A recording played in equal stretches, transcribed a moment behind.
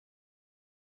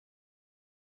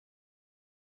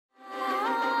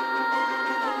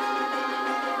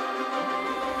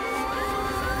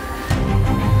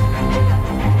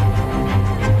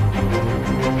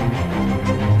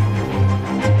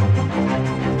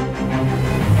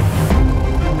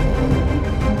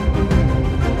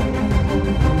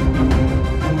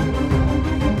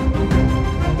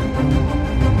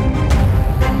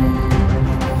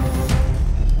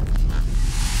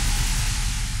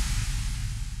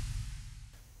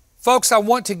Folks, I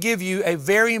want to give you a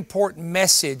very important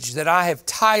message that I have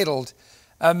titled,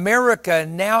 America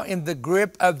Now in the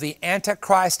Grip of the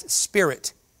Antichrist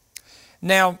Spirit.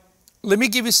 Now, let me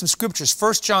give you some scriptures.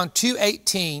 1 John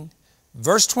 2:18,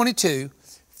 verse 22,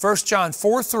 1 John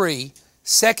 4:3,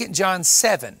 2 John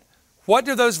 7. What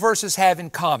do those verses have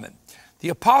in common? The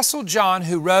Apostle John,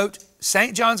 who wrote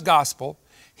St. John's Gospel,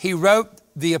 he wrote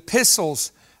the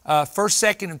epistles 1st,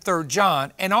 2nd, and 3rd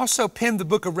John, and also penned the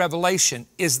book of Revelation,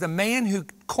 is the man who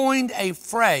coined a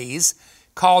phrase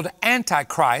called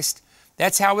Antichrist.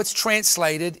 That's how it's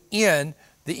translated in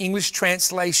the English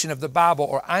translation of the Bible,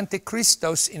 or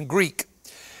Antichristos in Greek.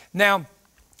 Now,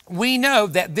 we know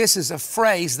that this is a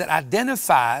phrase that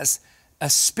identifies a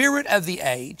spirit of the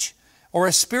age, or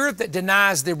a spirit that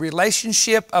denies the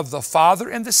relationship of the Father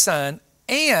and the Son,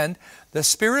 and the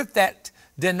spirit that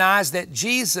denies that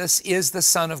Jesus is the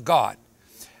Son of God.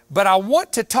 But I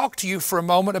want to talk to you for a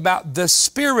moment about the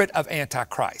spirit of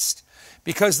Antichrist,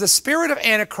 because the spirit of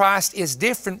Antichrist is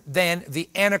different than the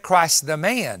Antichrist, the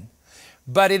man,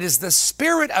 but it is the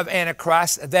spirit of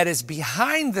Antichrist that is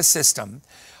behind the system,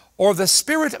 or the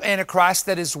spirit of Antichrist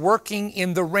that is working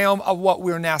in the realm of what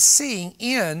we're now seeing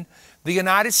in the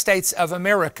United States of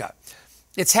America.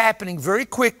 It's happening very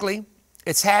quickly.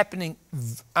 It's happening,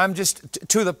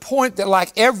 to the point that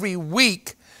like every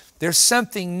week, there's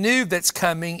something new that's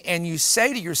coming, and you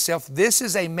say to yourself, this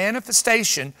is a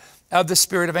manifestation of the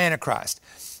spirit of Antichrist.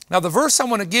 Now, the verse I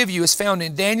want to give you is found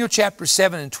in Daniel chapter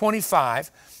 7 and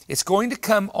 25. It's going to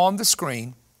come on the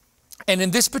screen. And in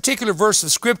this particular verse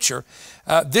of Scripture,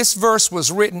 this verse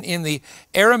was written in the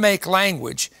Aramaic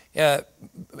language.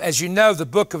 As you know, the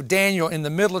book of Daniel, in the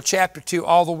middle of chapter 2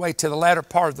 all the way to the latter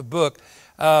part of the book,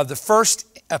 the first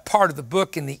part of the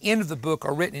book and the end of the book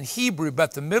are written in Hebrew,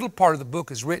 but the middle part of the book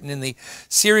is written in the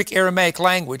Syriac Aramaic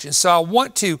language. And so I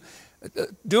want to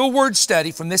do a word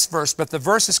study from this verse, but the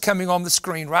verse is coming on the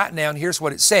screen right now, and here's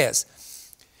what it says.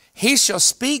 He shall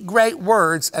speak great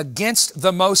words against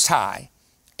the Most High,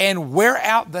 and wear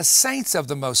out the saints of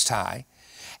the Most High,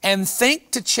 and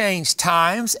think to change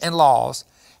times and laws,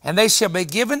 and they shall be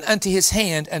given unto his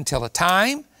hand until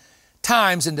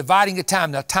times and dividing a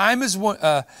time. Now, time is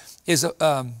a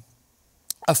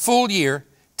full year,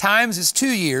 times is 2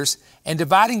 years, and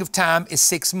dividing of time is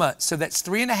 6 months. So that's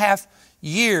 3.5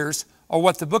 years, or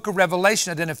what the book of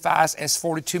Revelation identifies as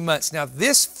 42 months. Now,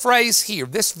 this phrase here,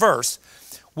 this verse,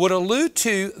 would allude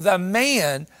to the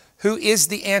man who is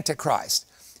the Antichrist,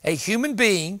 a human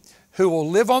being who will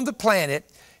live on the planet.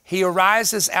 He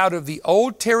arises out of the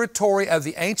old territory of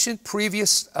the ancient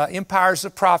previous empires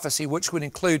of prophecy, which would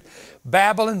include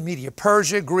Babylon, Media,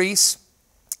 Persia, Greece,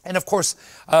 and of course,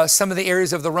 some of the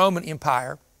areas of the Roman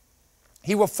Empire.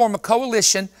 He will form a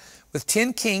coalition with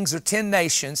 10 kings or 10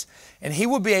 nations, and he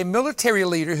will be a military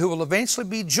leader who will eventually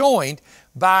be joined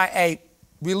by a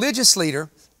religious leader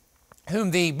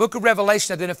whom the book of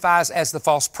Revelation identifies as the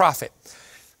false prophet.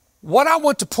 What I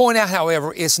want to point out,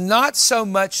 however, is not so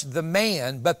much the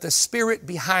man, but the spirit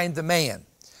behind the man.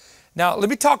 Now, let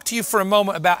me talk to you for a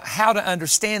moment about how to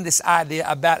understand this idea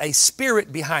about a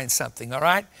spirit behind something, all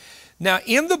right? Now,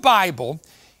 in the Bible,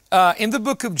 in the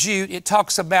book of Jude, it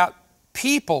talks about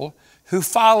people who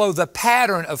follow the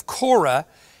pattern of Korah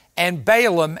and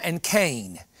Balaam and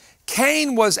Cain.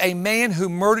 Cain was a man who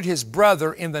murdered his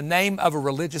brother in the name of a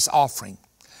religious offering.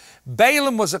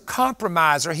 Balaam was a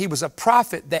compromiser. He was a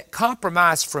prophet that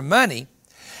compromised for money.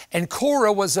 And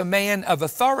Korah was a man of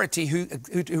authority who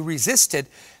resisted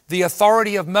the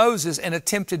authority of Moses and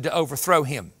attempted to overthrow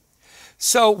him.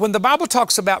 So when the Bible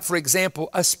talks about, for example,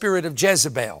 a spirit of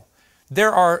Jezebel,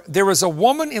 there was a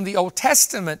woman in the Old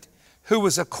Testament who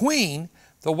was a queen,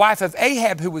 the wife of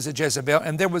Ahab, who was a Jezebel,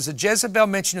 and there was a Jezebel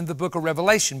mentioned in the book of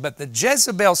Revelation. But the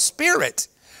Jezebel spirit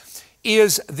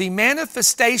is the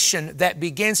manifestation that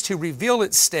begins to reveal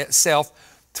itself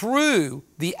through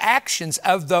the actions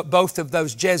of both of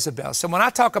those Jezebels. So when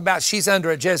I talk about she's under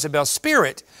a Jezebel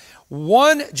spirit,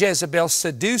 one Jezebel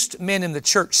seduced men in the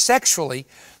church sexually.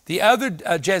 The other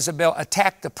Jezebel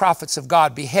attacked the prophets of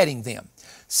God, beheading them.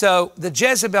 So the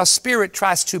Jezebel spirit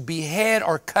tries to behead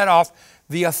or cut off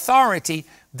the authority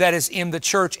that is in the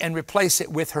church and replace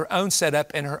it with her own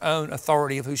setup and her own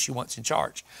authority of who she wants in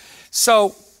charge.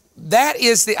 So that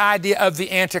is the idea of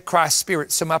the Antichrist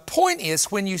spirit. So my point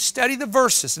is, when you study the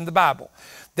verses in the Bible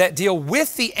that deal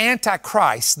with the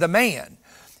Antichrist, the man,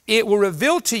 it will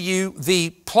reveal to you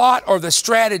the plot or the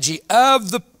strategy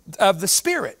of the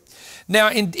spirit. Now,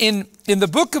 in the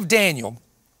book of Daniel,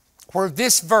 where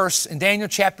this verse in Daniel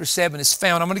chapter 7 is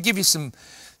found, I'm going to give you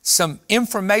some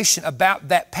information about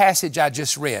that passage I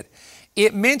just read.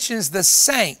 it mentions the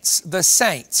saints, the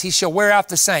saints. He shall wear out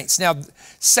the saints. Now,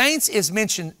 saints is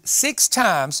mentioned 6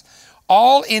 times,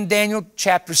 all in Daniel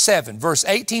chapter 7, verse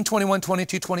 18, 21,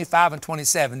 22, 25, and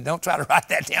 27. Don't try to write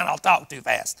that down. I'll talk too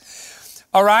fast.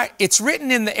 All right? It's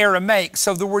written in the Aramaic.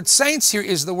 So the word saints here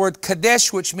is the word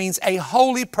kadesh, which means a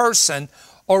holy person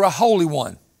or a holy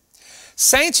one.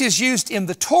 Saints is used in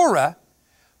the Torah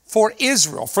for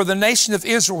Israel, for the nation of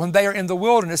Israel when they are in the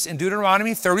wilderness in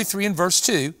Deuteronomy 33 and verse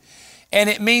 2. And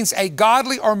it means a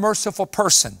godly or merciful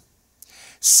person.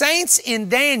 Saints in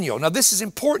Daniel, now this is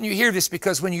important you hear this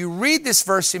because when you read this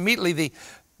verse immediately, the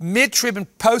mid-trib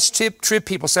and post-trib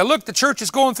people say, look, the church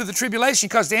is going through the tribulation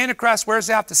because the Antichrist wears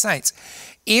out the saints.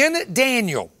 In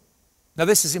Daniel, now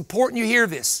this is important you hear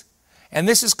this, and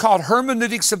this is called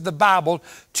hermeneutics of the Bible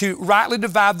to rightly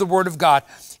divide the Word of God.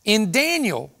 In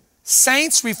Daniel,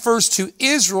 saints refers to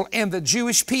Israel and the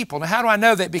Jewish people. Now, how do I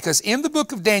know that? Because in the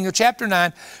book of Daniel, chapter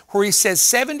 9, where he says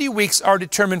 70 weeks are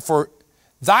determined for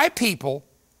thy people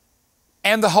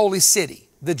and the holy city,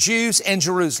 the Jews and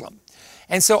Jerusalem.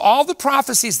 And so all the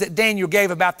prophecies that Daniel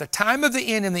gave about the time of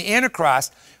the end and the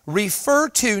Antichrist refer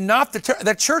to not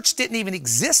the church didn't even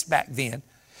exist back then.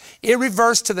 It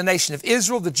refers to the nation of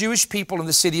Israel, the Jewish people, and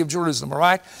the city of Jerusalem, all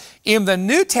right? In the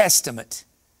New Testament,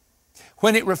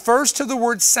 when it refers to the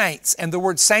word saints, and the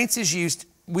word saints is used,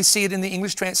 we see it in the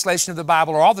English translation of the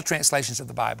Bible, or all the translations of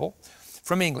the Bible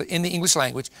from English, in the English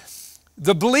language.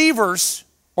 The believers,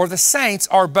 or the saints,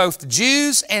 are both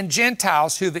Jews and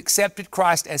Gentiles who have accepted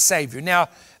Christ as Savior. Now,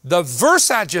 the verse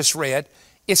I just read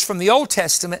is from the Old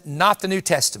Testament, not the New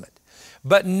Testament.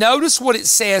 But notice what it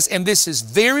says, and this is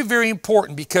very, very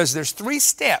important because there's 3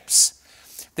 steps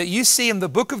that you see in the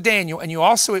book of Daniel, and you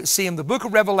also see in the book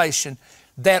of Revelation,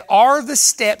 that are the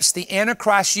steps the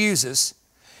Antichrist uses.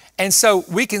 And so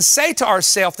we can say to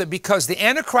ourselves that because the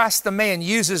Antichrist, the man,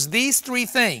 uses these 3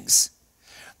 things,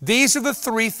 these are the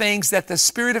 3 things that the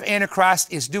spirit of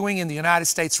Antichrist is doing in the United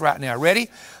States right now. Ready?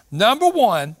 Number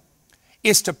 1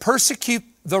 is to persecute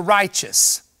the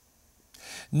righteous.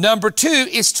 Number 2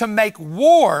 is to make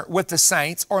war with the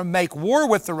saints or make war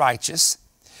with the righteous.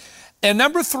 And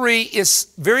number 3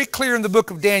 is very clear in the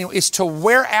book of Daniel, is to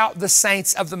wear out the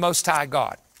saints of the Most High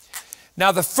God.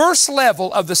 Now, the first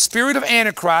level of the spirit of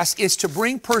Antichrist is to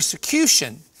bring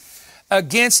persecution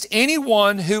against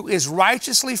anyone who is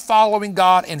righteously following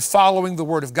God and following the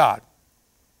Word of God.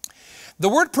 The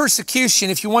word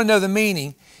persecution, if you want to know the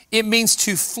meaning, it means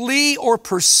to flee or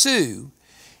pursue,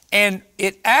 and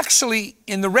it actually,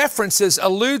 in the references,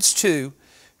 alludes to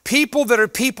people that are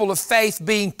people of faith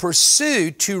being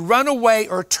pursued to run away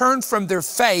or turn from their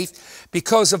faith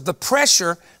because of the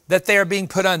pressure that they are being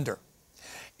put under.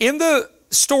 In the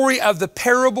story of the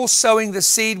parable sowing the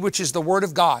seed, which is the Word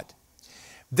of God,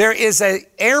 there is an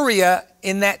area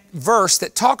in that verse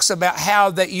that talks about how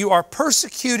that you are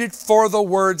persecuted for the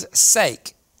Word's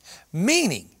sake.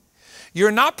 Meaning,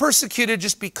 you're not persecuted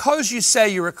just because you say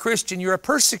you're a Christian. You're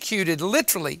persecuted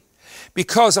literally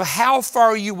because of how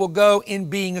far you will go in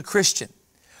being a Christian,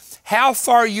 how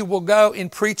far you will go in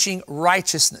preaching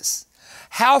righteousness,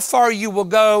 how far you will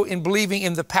go in believing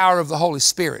in the power of the Holy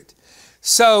Spirit.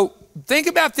 So think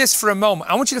about this for a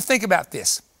moment. I want you to think about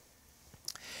this.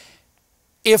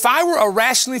 If I were a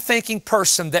rationally thinking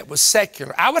person that was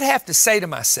secular, I would have to say to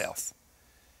myself,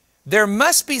 there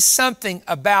must be something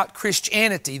about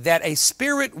Christianity that a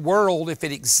spirit world, if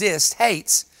it exists,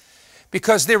 hates,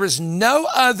 because there is no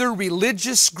other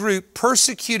religious group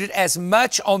persecuted as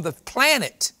much on the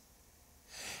planet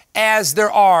as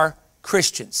there are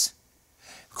Christians.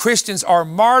 Christians are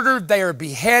martyred, they are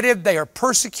beheaded, they are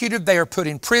persecuted, they are put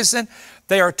in prison,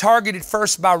 they are targeted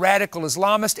first by radical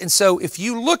Islamists. And so if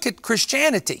you look at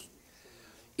Christianity,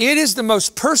 it is the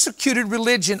most persecuted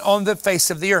religion on the face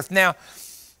of the earth. Now,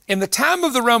 in the time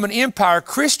of the Roman Empire,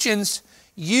 Christians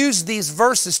used these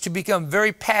verses to become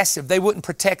very passive. They wouldn't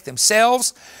protect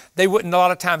themselves. They wouldn't a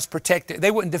lot of times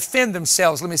they wouldn't defend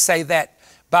themselves, let me say that,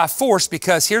 by force,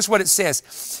 because here's what it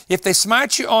says. If they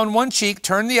smite you on one cheek,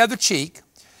 turn the other cheek.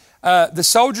 The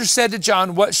soldier said to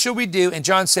John, what shall we do? And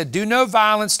John said, do no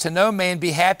violence to no man,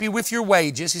 be happy with your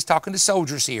wages. He's talking to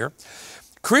soldiers here.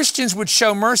 Christians would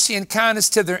show mercy and kindness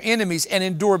to their enemies and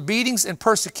endure beatings and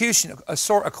persecution,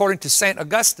 according to St.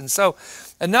 Augustine. So,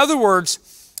 in other words,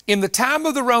 in the time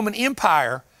of the Roman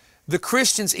Empire, the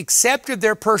Christians accepted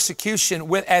their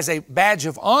persecution as a badge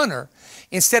of honor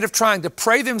instead of trying to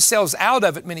pray themselves out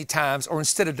of it many times, or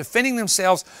instead of defending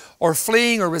themselves or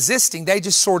fleeing or resisting, they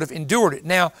just sort of endured it.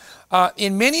 Now,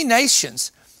 in many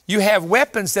nations, you have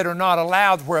weapons that are not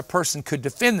allowed where a person could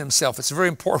defend themselves. It's very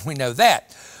important we know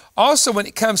that. Also, when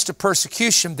it comes to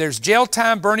persecution, there's jail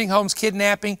time, burning homes,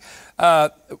 kidnapping.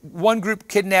 One group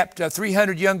kidnapped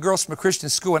 300 young girls from a Christian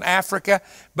school in Africa,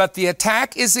 but the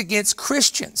attack is against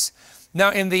Christians.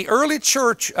 Now, in the early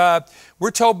church,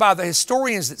 we're told by the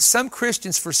historians that some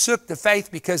Christians forsook the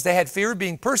faith because they had fear of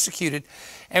being persecuted.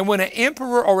 And when an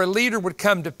emperor or a leader would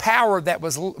come to power that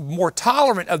was more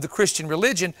tolerant of the Christian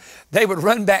religion, they would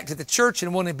run back to the church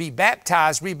and want to be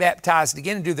baptized, rebaptized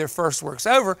again, and do their first works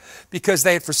over because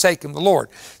they had forsaken the Lord.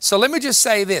 So let me just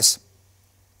say this.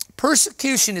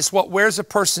 Persecution is what wears a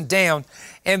person down,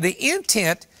 and the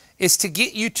intent is to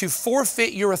get you to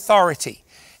forfeit your authority.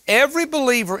 Every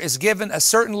believer is given a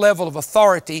certain level of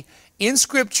authority in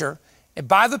Scripture and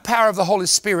by the power of the Holy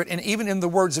Spirit, and even in the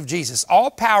words of Jesus. All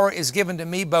power is given to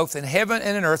me both in heaven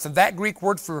and in earth, and that Greek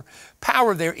word for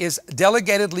power there is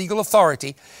delegated legal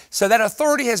authority. So that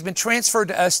authority has been transferred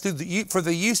to us for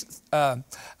the use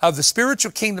of the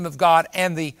spiritual kingdom of God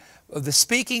and the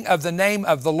speaking of the name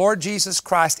of the Lord Jesus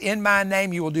Christ. In my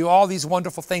name you will do all these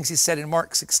wonderful things, he said in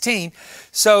Mark 16.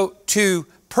 So to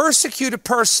persecute a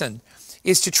person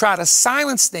is to try to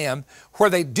silence them where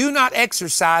they do not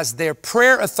exercise their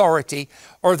prayer authority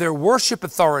or their worship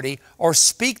authority or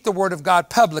speak the word of God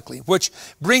publicly, which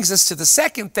brings us to the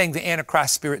second thing the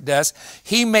Antichrist spirit does.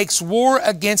 He makes war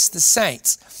against the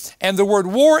saints. And the word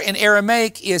war in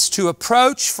Aramaic is to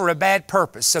approach for a bad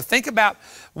purpose. So think about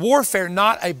warfare,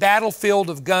 not a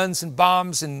battlefield of guns and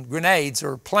bombs and grenades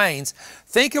or planes.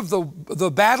 Think of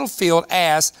the battlefield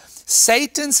as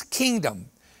Satan's kingdom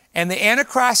and the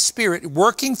Antichrist spirit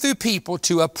working through people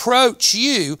to approach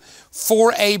you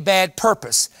for a bad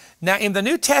purpose. Now, in the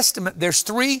New Testament, there's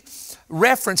 3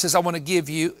 references I want to give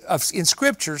you in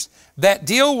Scriptures that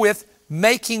deal with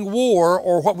making war,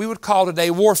 or what we would call today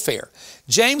warfare.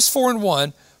 James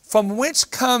 4:1, from whence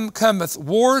cometh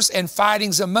wars and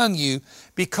fightings among you,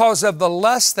 because of the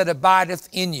lust that abideth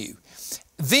in you.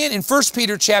 Then in 1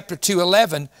 Peter chapter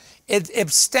 2:11,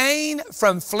 abstain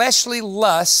from fleshly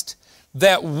lust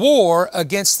that war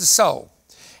against the soul.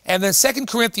 And then 2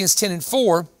 Corinthians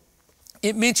 10:4,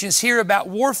 it mentions here about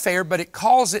warfare, but it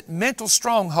calls it mental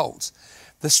strongholds,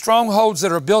 the strongholds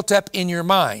that are built up in your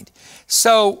mind.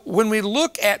 So when we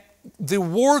look at the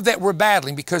war that we're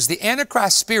battling, because the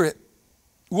Antichrist spirit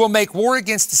will make war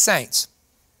against the saints,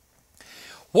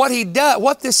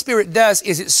 what this spirit does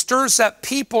is it stirs up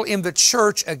people in the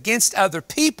church against other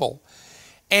people,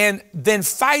 and then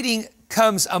fighting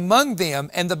comes among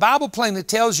them. And the Bible plainly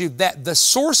tells you that the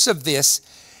source of this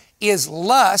is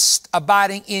lust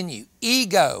abiding in you,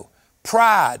 ego,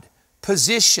 pride,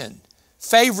 position,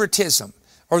 favoritism,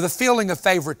 or the feeling of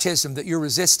favoritism that you're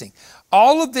resisting.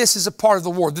 All of this is a part of the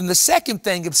war. Then the second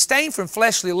thing, abstain from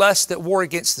fleshly lusts that war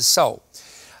against the soul.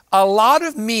 A lot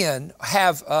of men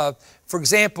have, for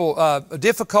example, a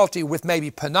difficulty with maybe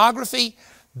pornography.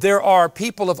 There are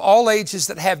people of all ages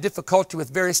that have difficulty with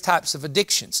various types of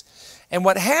addictions. And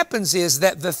what happens is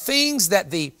that the things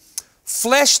that the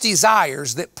flesh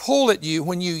desires that pull at you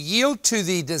when you yield to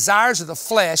the desires of the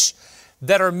flesh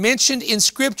that are mentioned in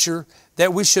Scripture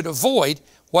that we should avoid,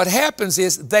 what happens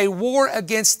is they war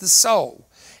against the soul.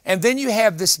 And then you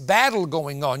have this battle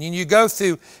going on, and you go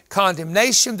through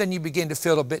condemnation, then you begin to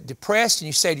feel a bit depressed, and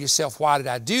you say to yourself, why did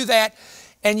I do that?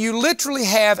 And you literally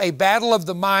have a battle of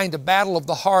the mind, a battle of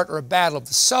the heart, or a battle of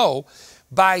the soul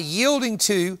by yielding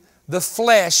to the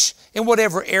flesh in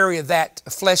whatever area that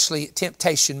fleshly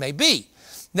temptation may be.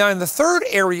 Now, in the third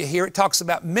area here, it talks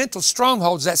about mental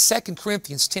strongholds. That's 2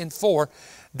 Corinthians 10:4,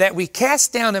 that we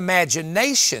cast down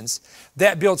imaginations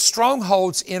that build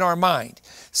strongholds in our mind.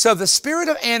 So the spirit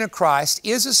of Antichrist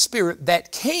is a spirit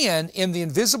that can, in the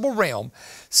invisible realm,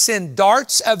 send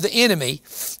darts of the enemy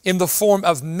in the form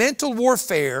of mental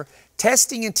warfare,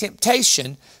 testing and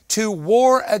temptation to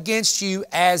war against you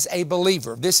as a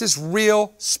believer. This is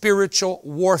real spiritual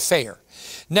warfare.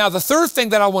 Now, the third thing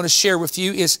that I want to share with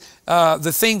you is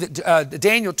the thing that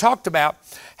Daniel talked about,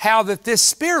 how that this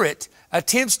spirit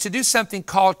attempts to do something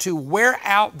called to wear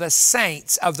out the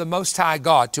saints of the Most High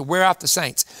God, to wear out the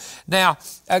saints. Now,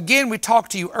 again, we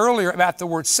talked to you earlier about the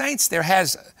word saints. There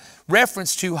has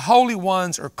reference to holy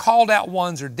ones or called out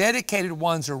ones or dedicated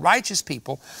ones or righteous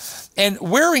people. And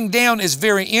wearing down is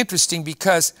very interesting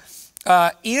because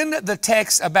in the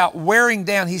text about wearing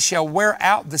down, he shall wear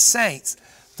out the saints.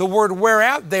 The word wear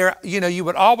out there, you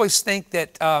would always think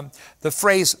that the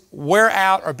phrase wear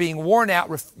out or being worn out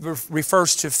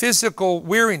refers to physical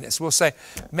weariness. We'll say,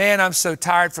 man, I'm so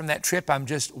tired from that trip, I'm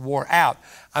just wore out.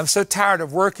 I'm so tired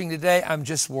of working today, I'm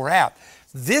just wore out.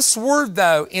 This word,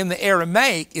 though, in the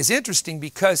Aramaic is interesting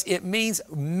because it means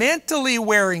mentally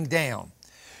wearing down.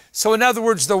 So in other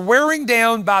words, the wearing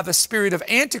down by the spirit of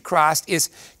Antichrist is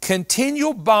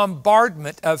continual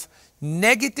bombardment of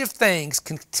negative things,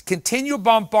 continual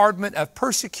bombardment of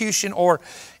persecution, or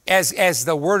as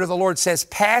the word of the Lord says,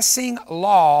 passing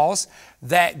laws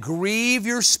that grieve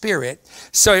your spirit.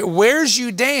 So it wears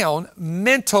you down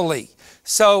mentally.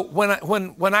 So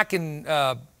when I can,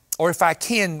 or if I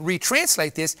can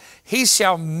retranslate this, he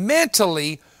shall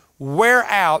mentally wear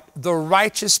out the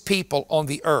righteous people on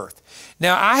the earth.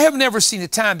 Now, I have never seen a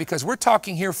time, because we're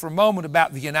talking here for a moment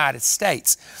about the United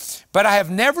States, but I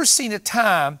have never seen a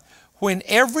time when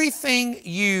everything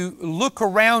you look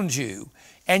around you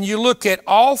and you look at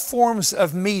all forms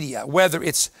of media, whether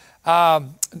it's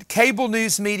cable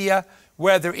news media,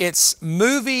 whether it's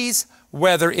movies,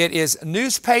 whether it is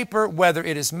newspaper, whether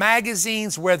it is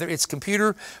magazines, whether it's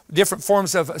computer, different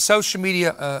forms of social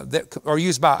media that are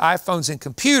used by iPhones and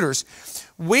computers,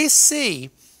 we see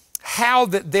how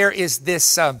that there is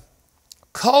this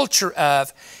culture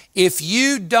of, if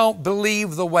you don't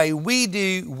believe the way we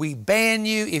do, we ban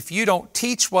you. If you don't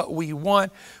teach what we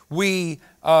want, we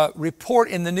report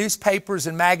in the newspapers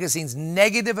and magazines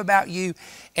negative about you.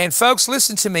 And folks,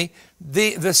 listen to me.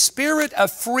 The spirit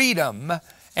of freedom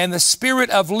and the spirit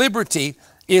of liberty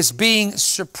is being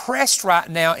suppressed right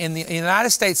now in the United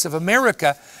States of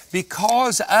America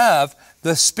because of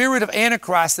the spirit of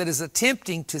Antichrist that is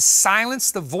attempting to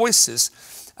silence the voices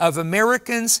of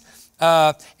Americans.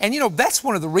 And you know, that's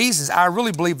one of the reasons I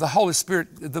really believe the Holy Spirit,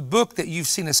 the book that you've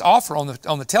seen us offer on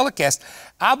the telecast,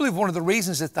 I believe one of the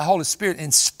reasons that the Holy Spirit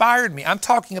inspired me. I'm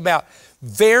talking about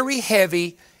very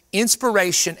heavy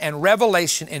inspiration and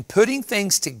revelation and putting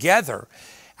things together.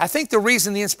 I think the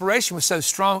reason the inspiration was so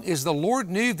strong is the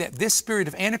Lord knew that this spirit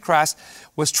of Antichrist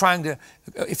was trying to,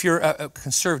 if you're a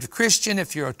conservative Christian,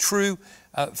 if you're a true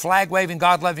flag-waving,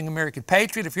 God-loving American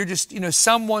patriot, if you're just, you know,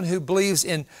 someone who believes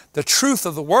in the truth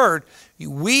of the Word,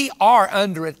 we are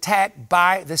under attack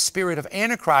by the spirit of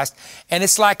Antichrist, and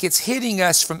it's like it's hitting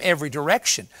us from every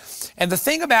direction. And the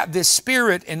thing about this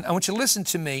spirit, and I want you to listen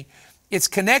to me, it's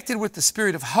connected with the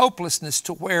spirit of hopelessness,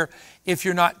 to where if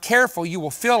you're not careful, you will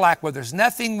feel like, well, there's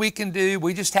nothing we can do.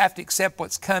 We just have to accept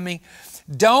what's coming.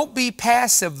 Don't be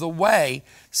passive the way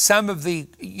some of the,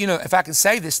 you know, if I can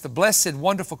say this, the blessed,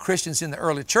 wonderful Christians in the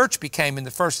early church became in the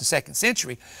 1st and 2nd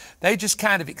century. They just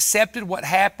kind of accepted what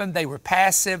happened. They were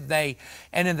passive. And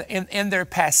in their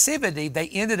passivity, they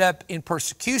ended up in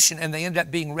persecution, and they ended up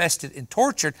being arrested and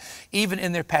tortured, even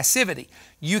in their passivity.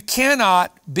 You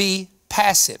cannot be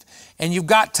passive, and you've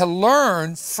got to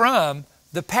learn from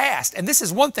the past. And this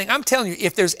is one thing I'm telling you,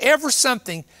 if there's ever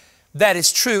something that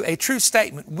is true, a true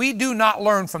statement, we do not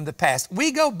learn from the past.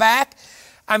 We go back.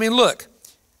 I mean, look,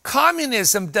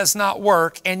 communism does not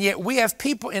work, and yet we have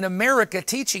people in America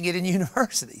teaching it in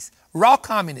universities. Raw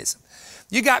communism.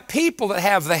 You got people that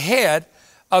have the head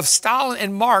of Stalin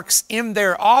and Marx in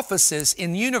their offices,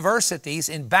 in universities,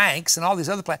 in banks, and all these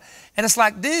other places. And it's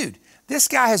like, dude,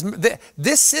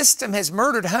 this system has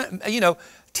murdered, you know,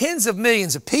 tens of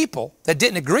millions of people that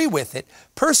didn't agree with it,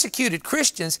 persecuted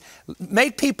Christians,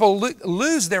 made people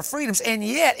lose their freedoms. And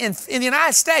yet in the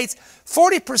United States,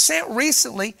 40%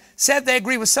 recently said they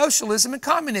agree with socialism and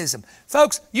communism.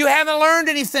 Folks, you haven't learned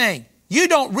anything. You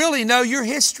don't really know your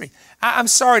history. I'm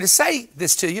sorry to say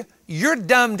this to you. You're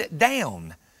dumbed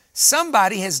down.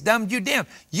 Somebody has dumbed you down.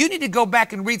 You need to go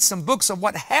back and read some books of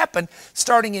what happened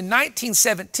starting in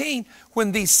 1917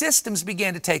 when these systems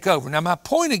began to take over. Now, my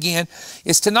point again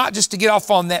is to not just to get off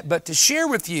on that, but to share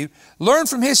with you, learn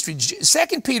from history.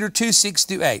 2 Peter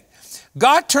 2:6-8.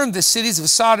 God turned the cities of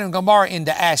Sodom and Gomorrah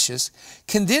into ashes,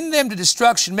 condemned them to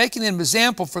destruction, making them an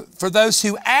example for those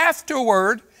who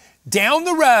afterward, down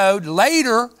the road,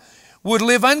 later, would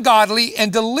live ungodly,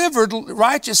 and delivered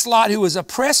righteous Lot, who was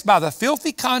oppressed by the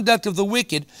filthy conduct of the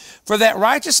wicked. For that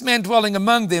righteous man dwelling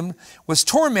among them was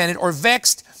tormented or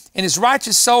vexed in his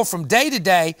righteous soul from day to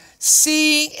day,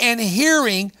 seeing and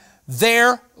hearing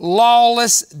their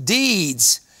lawless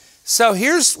deeds. So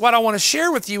here's what I want to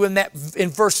share with you in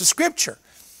verse of Scripture.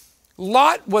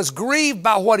 Lot was grieved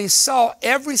by what he saw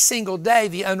every single day,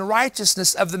 the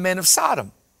unrighteousness of the men of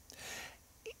Sodom.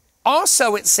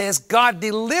 Also, it says God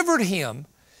delivered him,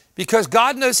 because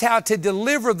God knows how to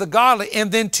deliver the godly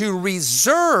and then to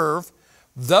reserve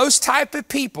those type of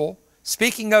people,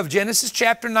 speaking of Genesis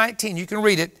chapter 19, you can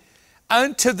read it,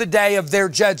 unto the day of their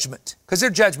judgment, because their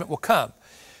judgment will come.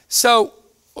 So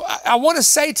I want to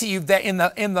say to you that in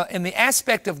the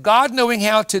aspect of God knowing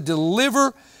how to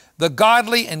deliver the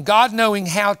godly and God knowing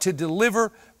how to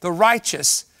deliver the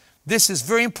righteous, this is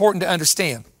very important to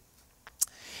understand.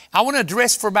 I want to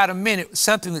address for about a minute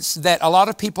something that a lot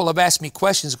of people have asked me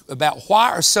questions about. Why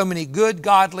are so many good,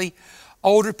 godly,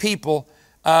 older people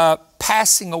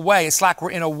passing away. It's like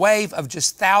we're in a wave of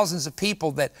just thousands of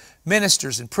people, that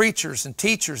ministers and preachers and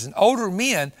teachers and older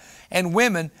men and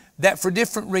women, that for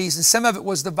different reasons, some of it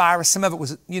was the virus, some of it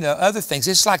was, other things.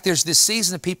 It's like there's this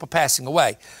season of people passing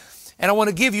away. And I want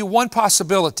to give you one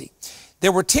possibility.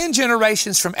 There were 10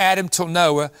 generations from Adam till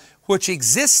Noah, which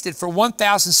existed for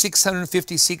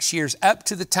 1,656 years up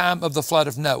to the time of the flood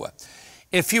of Noah.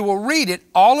 If you will read it,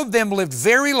 all of them lived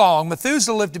very long.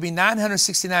 Methuselah lived to be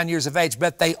 969 years of age,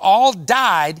 but they all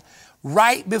died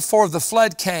right before the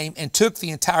flood came and took the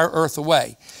entire earth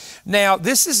away. Now,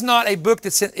 this is not a book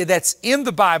that's in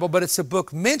the Bible, but it's a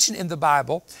book mentioned in the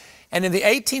Bible. And in the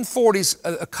 1840s,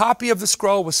 a copy of the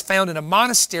scroll was found in a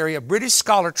monastery. A British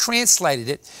scholar translated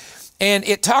it. And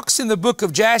it talks in the book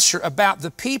of Jasher about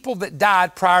the people that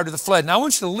died prior to the flood. And I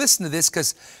want you to listen to this,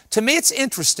 because to me it's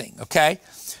interesting, okay?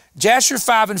 Jasher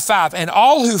 5:5, and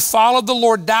all who followed the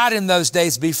Lord died in those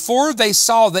days before they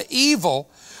saw the evil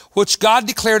which God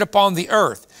declared upon the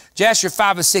earth. Jasher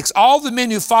 5:6, all the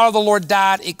men who followed the Lord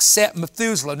died except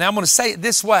Methuselah. Now I'm going to say it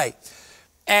this way.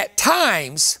 At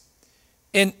times,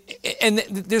 and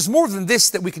there's more than this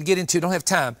that we could get into, don't have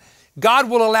time. God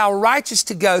will allow righteous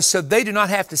to go so they do not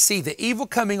have to see the evil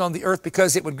coming on the earth,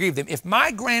 because it would grieve them. If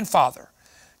my grandfather,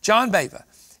 John Bava,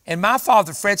 and my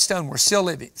father, Fred Stone, were still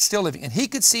living, and he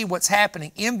could see what's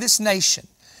happening in this nation,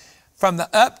 from the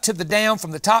up to the down,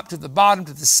 from the top to the bottom,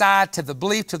 to the side, to the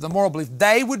belief, to the moral belief,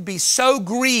 they would be so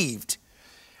grieved.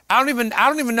 I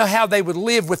don't even know how they would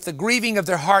live with the grieving of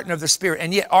their heart and of their spirit.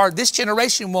 And yet this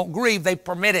generation won't grieve, they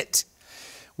permit it.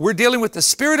 We're dealing with the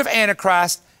spirit of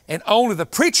Antichrist, and only the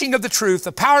preaching of the truth,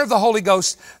 the power of the Holy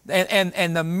Ghost,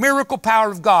 and the miracle power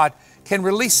of God can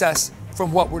release us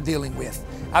from what we're dealing with.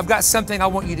 I've got something I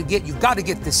want you to get. You've got to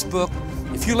get this book.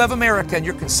 If you love America and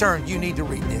you're concerned, you need to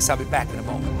read this. I'll be back in a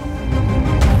moment.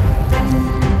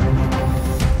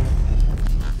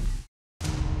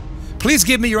 Please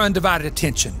give me your undivided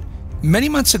attention. Many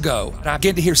months ago, I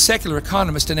began to hear secular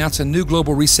economists announce a new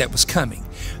global reset was coming.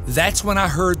 That's when I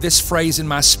heard this phrase in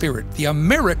my spirit, the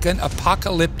American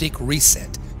apocalyptic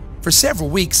reset. For several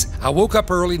weeks, I woke up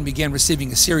early and began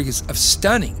receiving a series of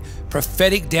stunning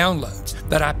prophetic downloads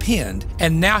that I penned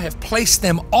and now have placed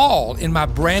them all in my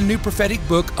brand new prophetic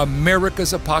book,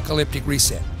 America's Apocalyptic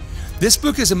Reset. This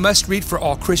book is a must-read for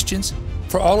all Christians,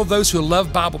 for all of those who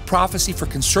love Bible prophecy, for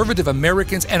conservative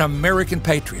Americans and American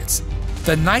patriots.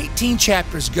 The 19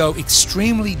 chapters go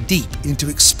extremely deep into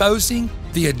exposing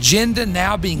the agenda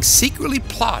now being secretly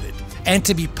plotted and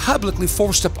to be publicly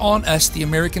forced upon us, the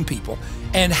American people,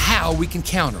 and how we can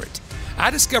counter it. I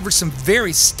discovered some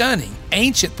very stunning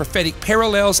ancient prophetic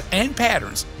parallels and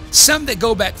patterns, some that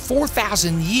go back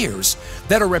 4,000 years,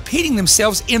 that are repeating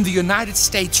themselves in the United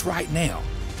States right now.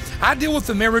 I deal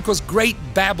with America's great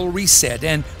Babel reset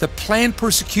and the planned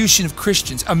persecution of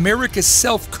Christians, America's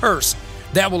self-curse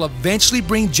that will eventually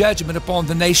bring judgment upon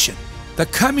the nation, the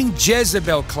coming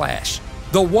Jezebel clash,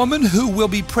 the woman who will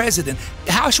be president,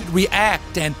 how she would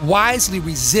react and wisely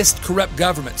resist corrupt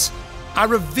governments. I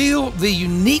reveal the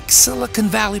unique Silicon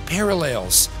Valley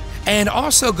parallels and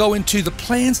also go into the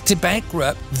plans to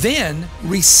bankrupt, then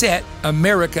reset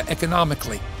America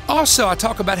economically. Also, I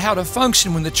talk about how to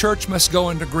function when the church must go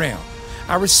underground.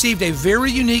 I received a very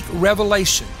unique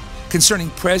revelation concerning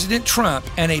President Trump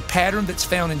and a pattern that's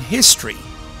found in history.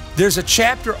 There's a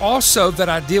chapter also that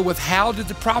I deal with how did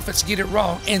the prophets get it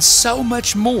wrong, and so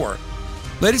much more.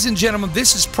 Ladies and gentlemen,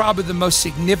 this is probably the most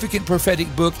significant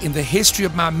prophetic book in the history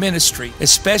of my ministry,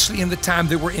 especially in the time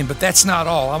that we're in. But that's not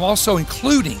all. I'm also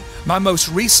including my most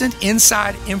recent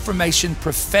inside information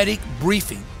prophetic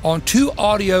briefing on 2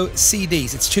 audio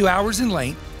CDs. It's 2 hours in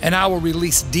length, and I will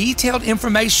release detailed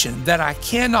information that I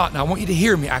cannot, and I want you to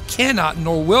hear me, I cannot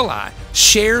nor will I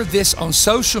share this on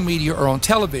social media or on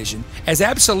television, as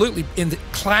absolutely in the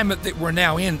climate that we're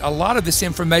now in, a lot of this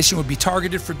information would be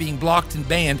targeted for being blocked and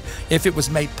banned if it was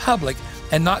made public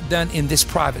and not done in this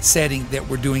private setting that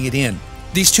we're doing it in.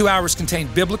 These 2 hours contain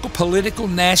biblical, political,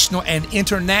 national, and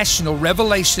international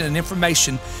revelation and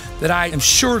information that I am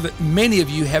sure that many of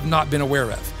you have not been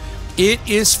aware of. It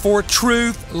is for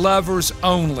truth lovers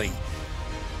only.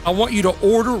 I want you to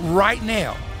order right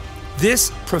now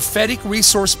this prophetic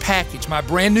resource package, my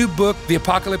brand new book, The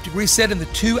Apocalyptic Reset, and the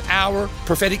 2-hour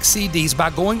prophetic CDs by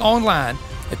going online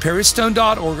at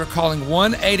perrystone.org or calling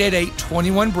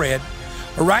 1-888-21-BREAD,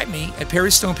 or write me at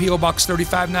Perry Stone, P.O. Box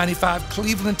 3595,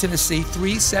 Cleveland, Tennessee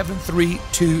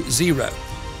 37320.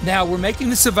 Now, we're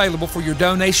making this available for your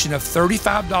donation of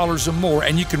 $35 or more,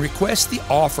 and you can request the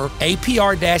offer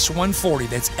APR-140.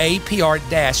 That's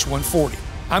APR-140.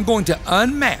 I'm going to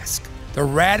unmask the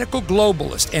radical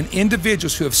globalists and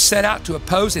individuals who have set out to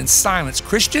oppose and silence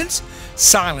Christians,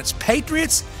 silence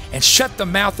patriots, and shut the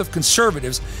mouth of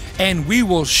conservatives. And we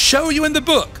will show you in the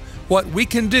book what we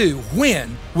can do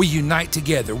when we unite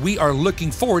together. We are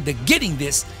looking forward to getting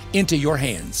this into your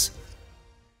hands.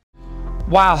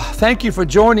 Wow, thank you for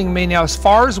joining me. Now, as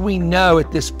far as we know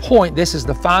at this point, this is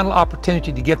the final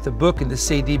opportunity to get the book and the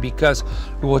CD, because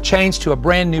we will change to a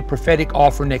brand new prophetic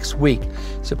offer next week.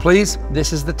 So please,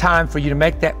 this is the time for you to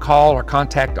make that call or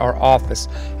contact our office.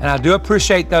 And I do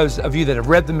appreciate those of you that have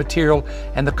read the material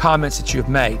and the comments that you've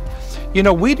made. You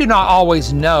know, we do not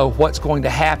always know what's going to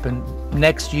happen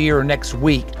next year or next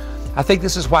week. I think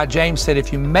this is why James said,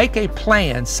 if you make a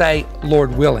plan, say,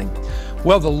 Lord willing.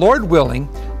 Well, the Lord willing,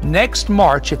 next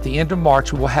March, at the end of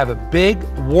March, we will have a big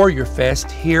Warrior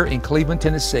Fest here in Cleveland,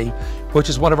 Tennessee, which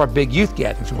is one of our big youth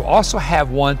gatherings. We will also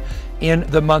have one in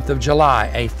the month of July,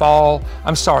 a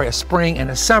spring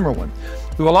and a summer one.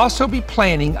 We will also be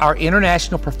planning our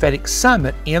International Prophetic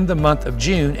Summit in the month of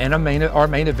June and our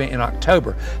main event in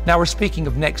October. Now, we're speaking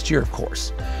of next year, of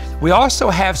course. We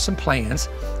also have some plans,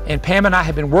 and Pam and I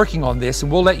have been working on this,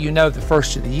 and we'll let you know the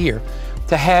first of the year,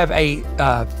 to have a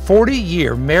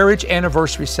 40-year marriage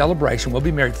anniversary celebration. We'll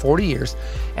be married 40 years,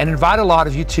 and invite a lot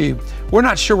of you to. We're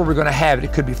not sure where we're going to have it.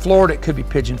 It could be Florida, it could be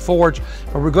Pigeon Forge,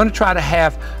 but we're going to try to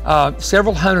have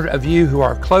several hundred of you who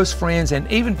are close friends,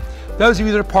 and even those of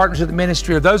you that are partners of the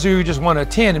ministry, or those of you who just want to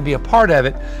attend and be a part of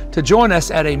it, to join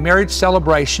us at a marriage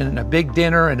celebration and a big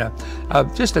dinner and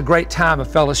just a great time of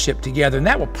fellowship together. And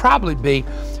that will probably be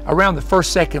around the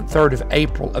 1st, 2nd, 3rd of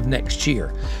April of next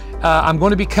year. I'm going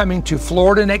to be coming to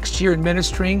Florida next year and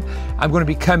ministering. I'm going to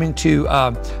be coming to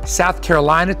South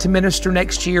Carolina to minister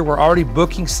next year. We're already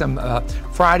booking some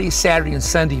Friday, Saturday, and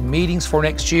Sunday meetings for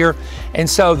next year. And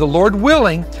so the Lord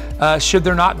willing, should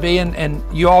there not be, and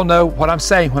you all know what I'm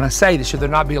saying when I say this, should there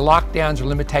not be lockdowns or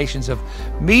limitations of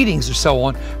meetings or so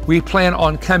on, we plan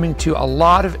on coming to a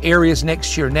lot of areas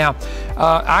next year. Now,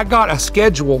 I got a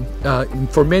schedule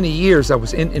for many years. I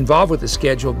was involved with the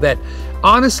schedule that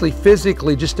honestly,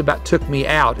 physically just about took me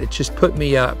out. It just put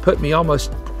me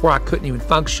almost where I couldn't even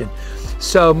function.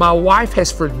 So my wife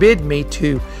has forbid me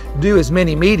to do as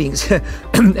many meetings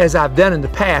as I've done in the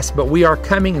past, but we are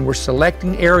coming and we're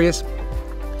selecting areas.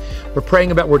 We're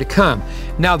praying about where to come.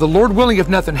 Now, the Lord willing, if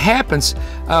nothing happens,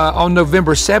 on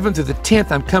November 7th through the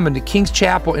 10th, I'm coming to King's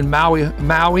Chapel in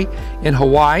Maui in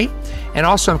Hawaii. And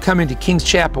also I'm coming to King's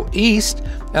Chapel East,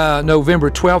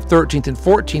 November 12th, 13th, and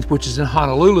 14th, which is in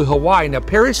Honolulu, Hawaii. Now,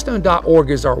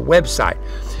 perrystone.org is our website.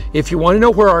 If you want to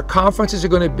know where our conferences are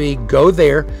going to be, go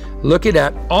there, look it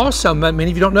up. Also, many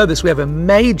of you don't know this, we have a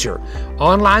major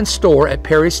online store at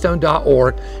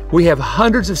perrystone.org. We have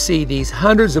hundreds of CDs,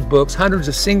 hundreds of books, hundreds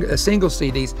of single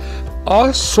CDs,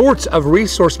 all sorts of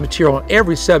resource material on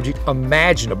every subject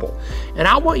imaginable. And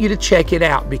I want you to check it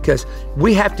out, because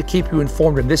we have to keep you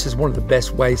informed, and this is one of the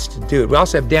best ways to do it. We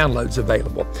also have downloads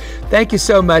available. Thank you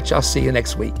so much. I'll see you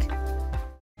next week.